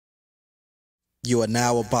You are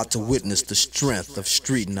now about to witness the strength of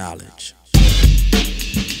street knowledge.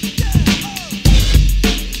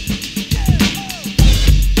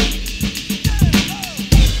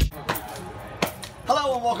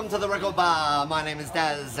 Hello and welcome to the Record Bar. My name is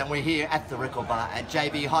Daz and we're here at the Record Bar at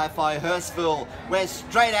JB Hi-Fi Hurstville. We're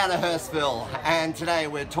straight out of Hurstville and today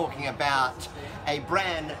we're talking about a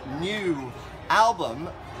brand new album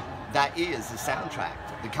that is a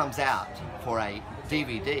soundtrack that comes out for a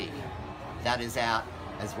DVD that is out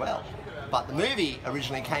as well. But the movie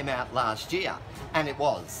originally came out last year and it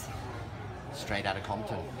was Straight Outta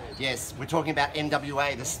Compton. Yes, we're talking about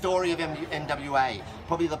NWA, the story of NWA,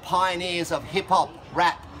 probably the pioneers of hip-hop,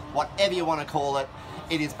 rap, whatever you want to call it.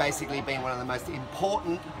 It has basically been one of the most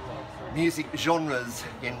important music genres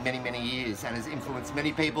in many, many years and has influenced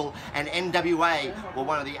many people, and NWA were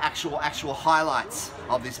one of the actual highlights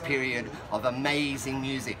of this period of amazing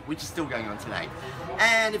music, which is still going on today.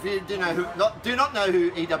 And if you do not know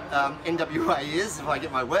who NWA is, if I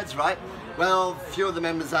get my words right, well, a few of the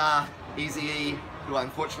members are Eazy-E, who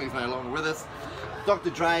unfortunately is no longer with us, Dr.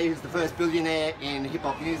 Dre, who's the first billionaire in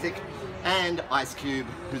hip-hop music, and Ice Cube,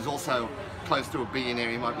 who's also close to a billionaire.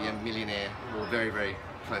 He might be a millionaire, or very, very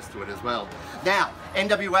close to it as well. Now,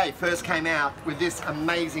 NWA first came out with this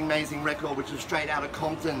amazing record, which was Straight Outta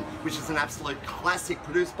Compton, which is an absolute classic,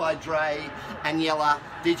 produced by Dre and Yella,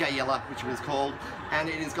 DJ Yella, which it was called, and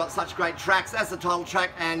it has got such great tracks. That's the title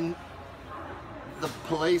track, and The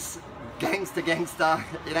Police, Gangsta Gangsta,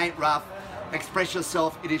 It Ain't Rough, Express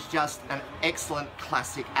Yourself. It is just an excellent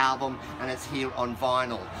classic album, and it's here on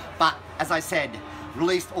vinyl. But as I said,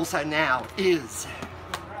 released also now is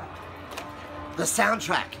the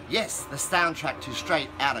soundtrack. Yes, the soundtrack to Straight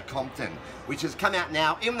Outta Compton, which has come out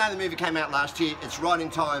now. Even though the movie came out last year, it's right in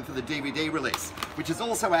time for the DVD release, which is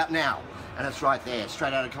also out now, and it's right there,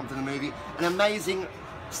 Straight Outta Compton, the movie. An amazing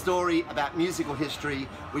story about musical history,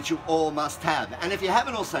 which you all must have. And if you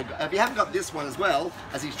haven't got this one as well,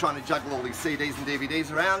 as he's trying to juggle all these CDs and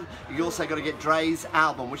DVDs around, you also got to get Dre's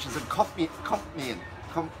album, which is it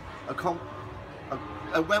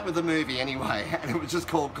went with the movie anyway, and it was just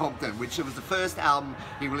called Compton, which was the first album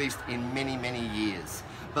he released in many, many years.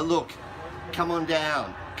 But look, come on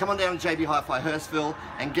down to JB Hi-Fi Hurstville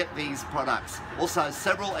and get these products. Also,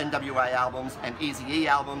 several NWA albums and Eazy-E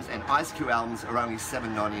albums and Ice Cube albums are only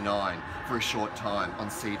 $7.99 for a short time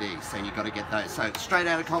on CD, so you got to get those. So it's Straight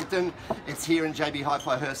Outta Compton. It's here in JB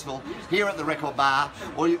Hi-Fi Hurstville, here at the Record Bar.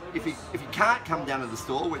 Or if you can't come down to the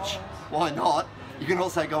store, which why not? You can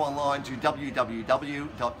also go online to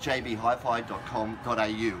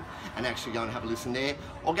www.jbhifi.com.au and actually go and have a listen there,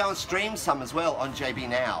 or go and stream some as well on JB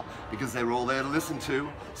Now, because they're all there to listen to.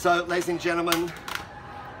 So, ladies and gentlemen,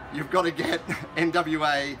 you've got to get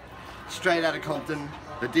NWA, Straight Outta Compton,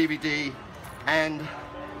 the DVD, and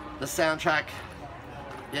the soundtrack.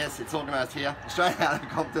 Yes, it's organised here. Straight Outta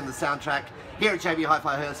Compton, the soundtrack, here at JB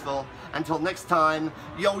Hi-Fi Hurstville. Until next time,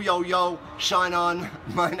 yo, yo, yo, shine on.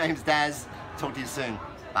 My name's Daz. Talk to you soon.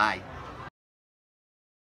 Bye.